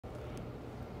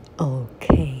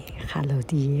Okay, hello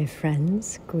dear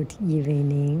friends, good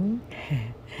evening.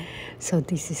 So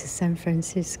this is San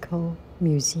Francisco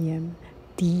Museum,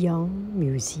 De Young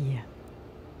Museum.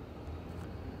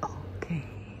 Okay,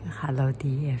 hello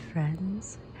dear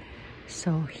friends.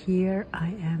 So here I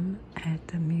am at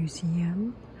the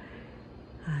museum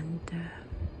and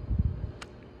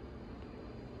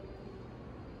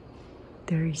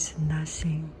there is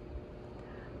nothing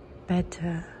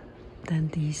better than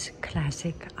these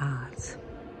classic arts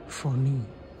for me.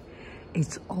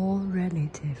 It's all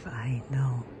relative, I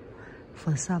know.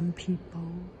 For some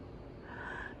people,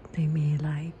 they may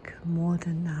like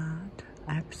modern art,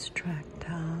 abstract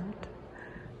art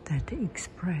that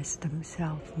express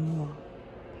themselves more.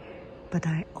 But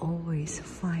I always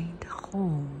find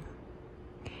home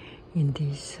in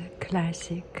this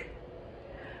classic,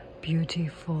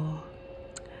 beautiful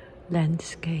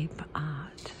landscape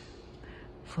art.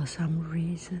 For some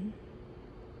reason,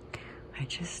 I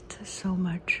just so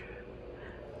much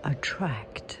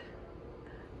attract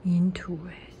into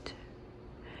it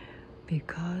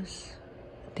because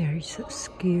there is a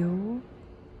skill,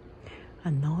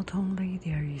 and not only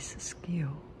there is a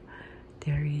skill,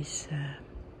 there is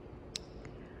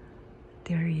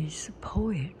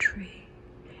poetry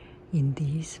in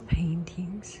these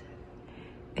paintings.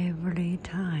 Every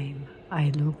time I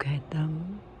look at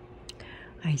them,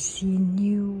 I see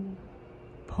new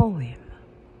poem.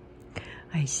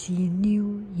 I see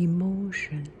new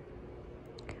emotion.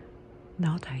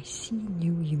 Not I see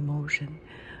new emotion.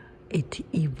 It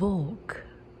evokes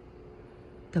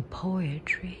the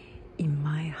poetry in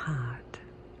my heart.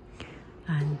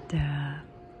 And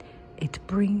it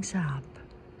brings up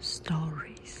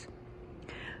stories.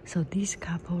 So these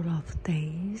couple of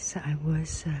days I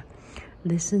was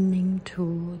listening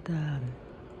to the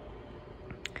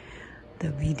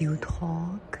video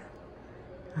talk,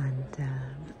 and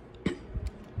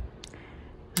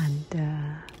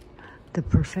the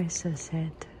professor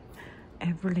said,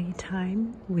 every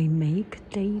time we make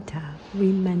data,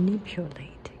 we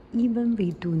manipulate. Even we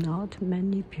do not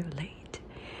manipulate,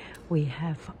 we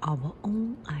have our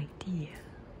own idea.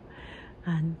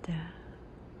 And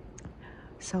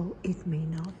so it may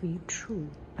not be true,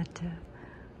 but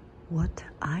what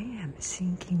I am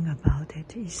thinking about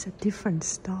it is a different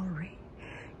story.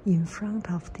 In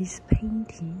front of this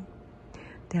painting,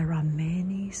 there are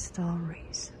many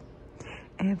stories.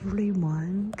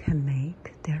 Everyone can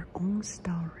make their own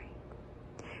story.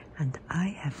 And I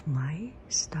have my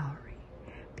story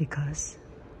because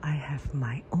I have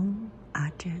my own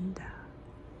agenda.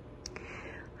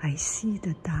 I see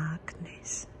the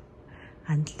darkness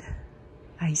and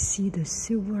I see the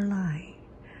silver line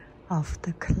of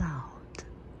the cloud.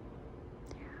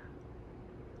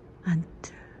 And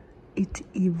it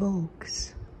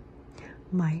evokes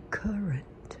my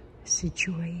current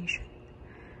situation.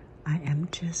 I am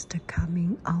just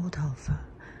coming out of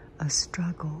a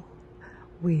struggle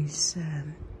with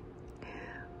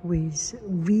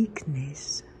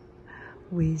weakness,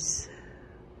 with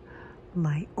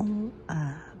my own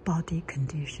body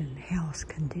condition, health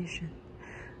condition,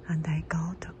 and I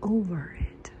got over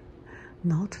it.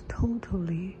 Not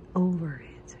totally over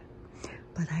it,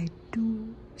 but I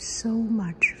do so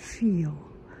much feel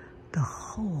the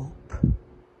hope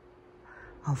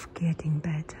of getting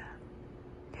better.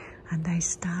 And I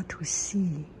start to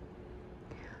see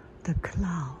the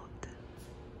cloud.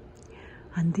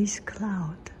 And this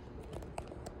cloud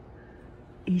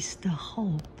is the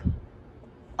hope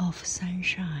of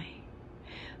sunshine,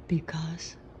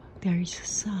 because there is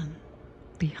sun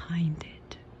behind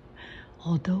it.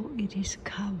 Although it is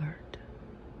covered,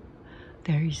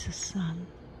 there is a sun,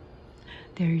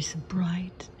 there is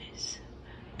brightness,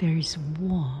 there is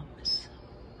warmth,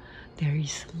 there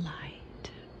is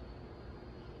light.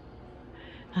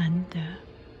 And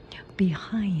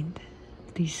behind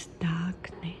this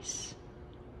darkness,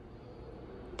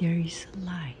 there is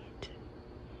light.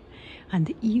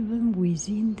 And even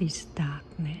within this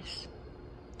darkness,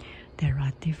 there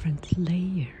are different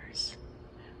layers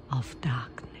of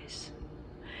darkness.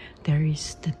 There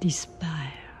is the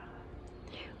despair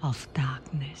of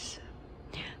darkness.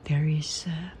 There is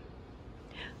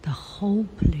the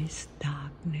hopeless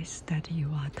darkness that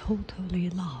you are totally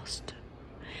lost.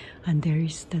 And there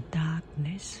is the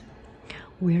darkness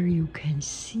where you can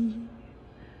see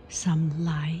some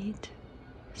light,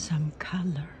 some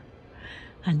color,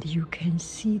 and you can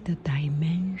see the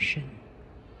dimension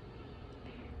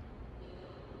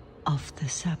of the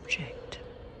subject.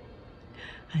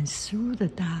 And through the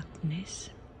darkness,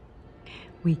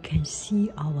 we can see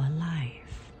our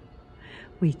life.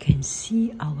 We can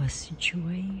see our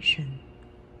situation.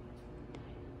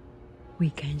 we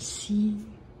can see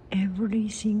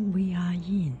everything we are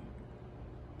in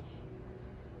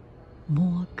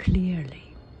more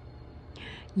clearly.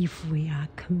 If we are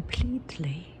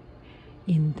completely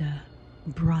in the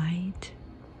bright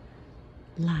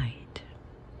light,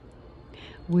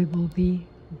 we will be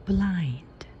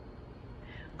blind.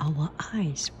 Our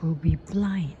eyes will be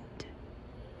blind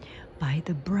by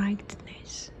the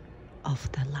brightness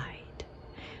of the light,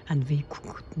 and we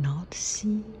could not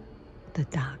see the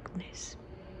darkness.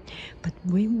 But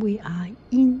when we are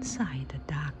inside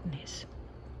the darkness,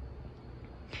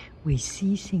 we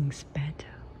see things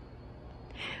better.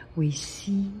 We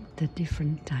see the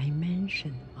different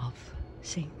dimension of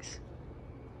things.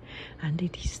 And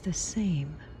it is the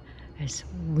same as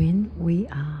when we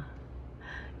are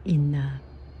in an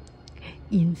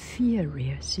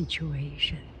inferior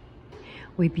situation.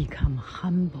 We become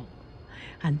humble.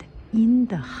 And in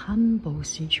the humble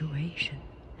situation,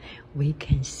 we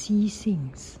can see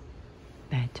things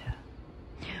better.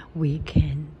 We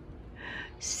can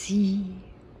see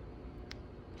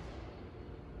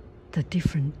the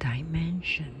different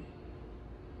dimension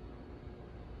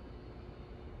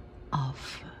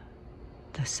of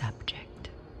the subject.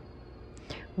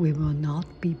 We will not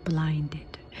be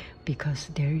blinded because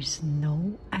there is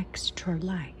no extra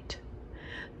light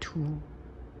to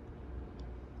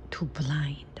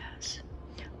blind us,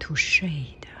 to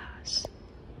shade us.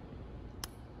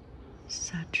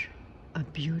 Such a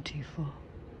beautiful,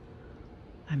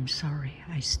 I'm sorry,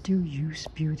 I still use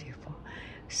beautiful,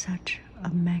 such a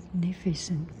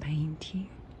magnificent painting.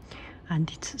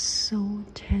 And it's so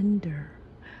tender,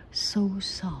 so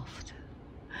soft.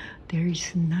 There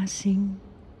is nothing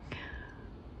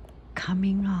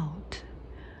coming out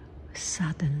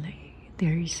suddenly.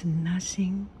 There is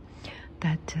nothing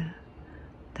that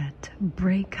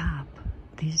break up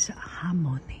this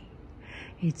harmony.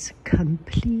 It's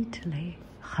completely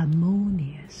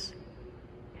harmonious.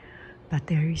 But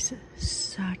there is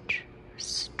such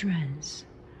strength,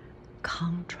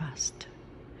 contrast,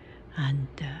 and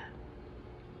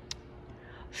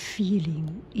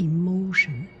feeling,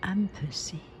 emotion,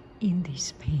 empathy in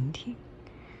this painting.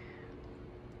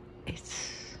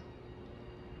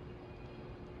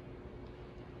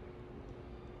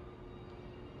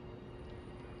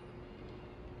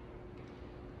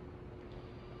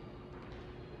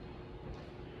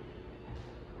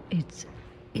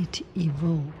 It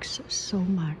evokes so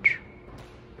much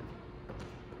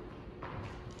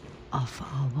of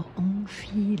our own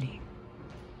feeling,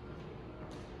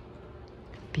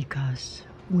 because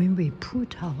when we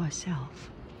put ourselves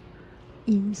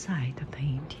inside the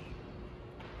painting,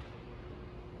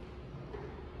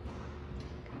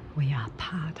 we are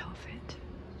part of it.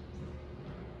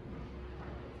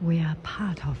 We are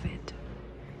part of it.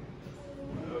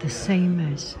 The same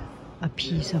as a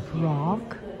piece of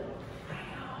rock.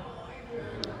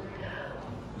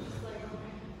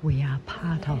 We are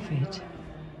part of it.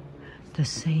 The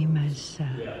same as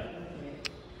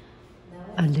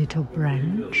a little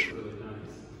branch.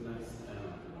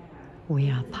 We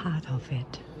are part of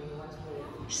it.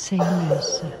 Same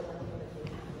as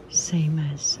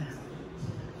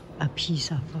a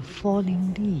piece of a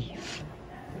falling leaf.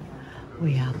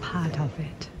 We are part of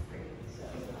it.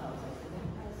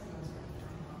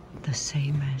 The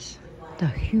same as the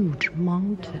huge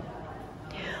mountain.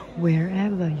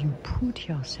 Wherever you put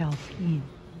yourself in,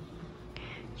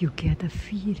 you get a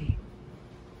feeling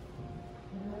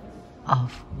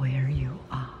of where you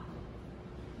are.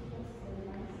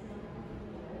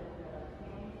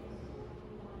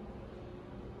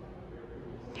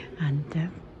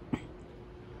 And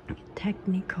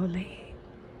technically,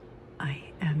 I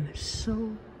am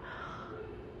so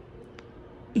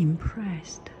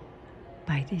impressed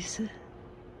by this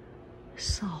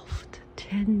soft,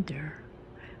 tender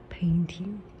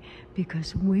painting,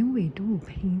 because when we do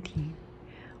painting,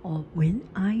 or when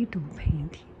I do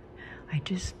painting, I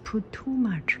just put too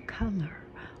much color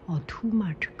or too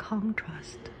much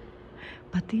contrast.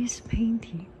 But this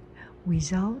painting,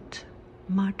 without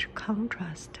much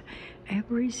contrast,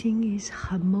 everything is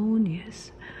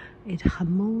harmonious. It's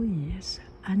harmonious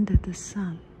under the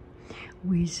sun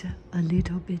with a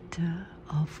little bit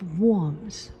of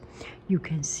warmth. You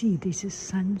can see this is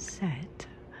sunset,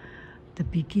 the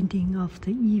beginning of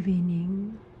the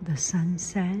evening, the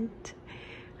sunset,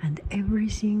 and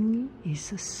everything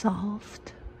is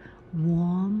soft,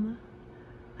 warm,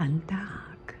 and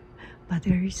dark. But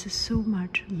there is so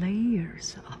much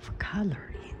layers of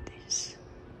color in this.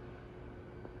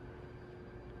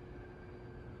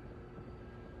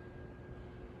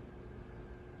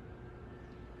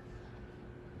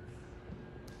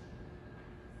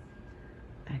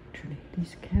 Actually,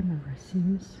 this camera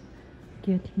seems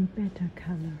getting better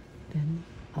color than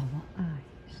our eyes.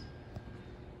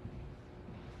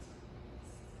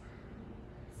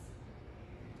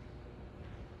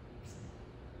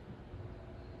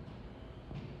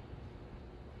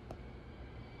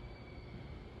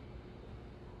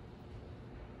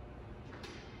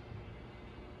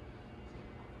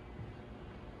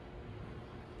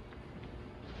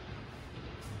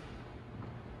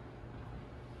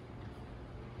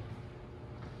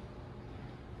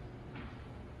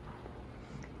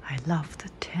 I love the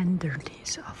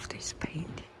tenderness of this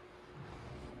painting.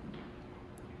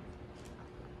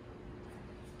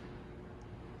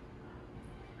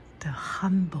 The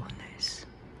humbleness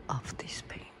of this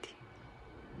painting.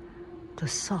 The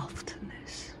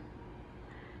softness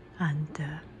and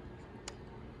the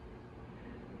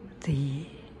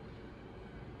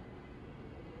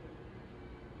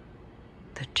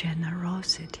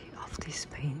generosity of this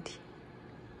painting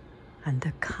and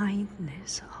the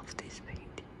kindness of this painting.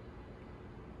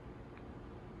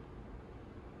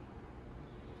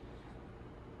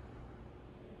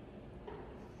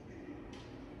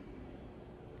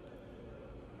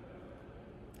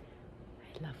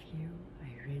 I love you, I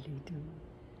really do.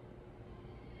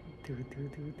 Do.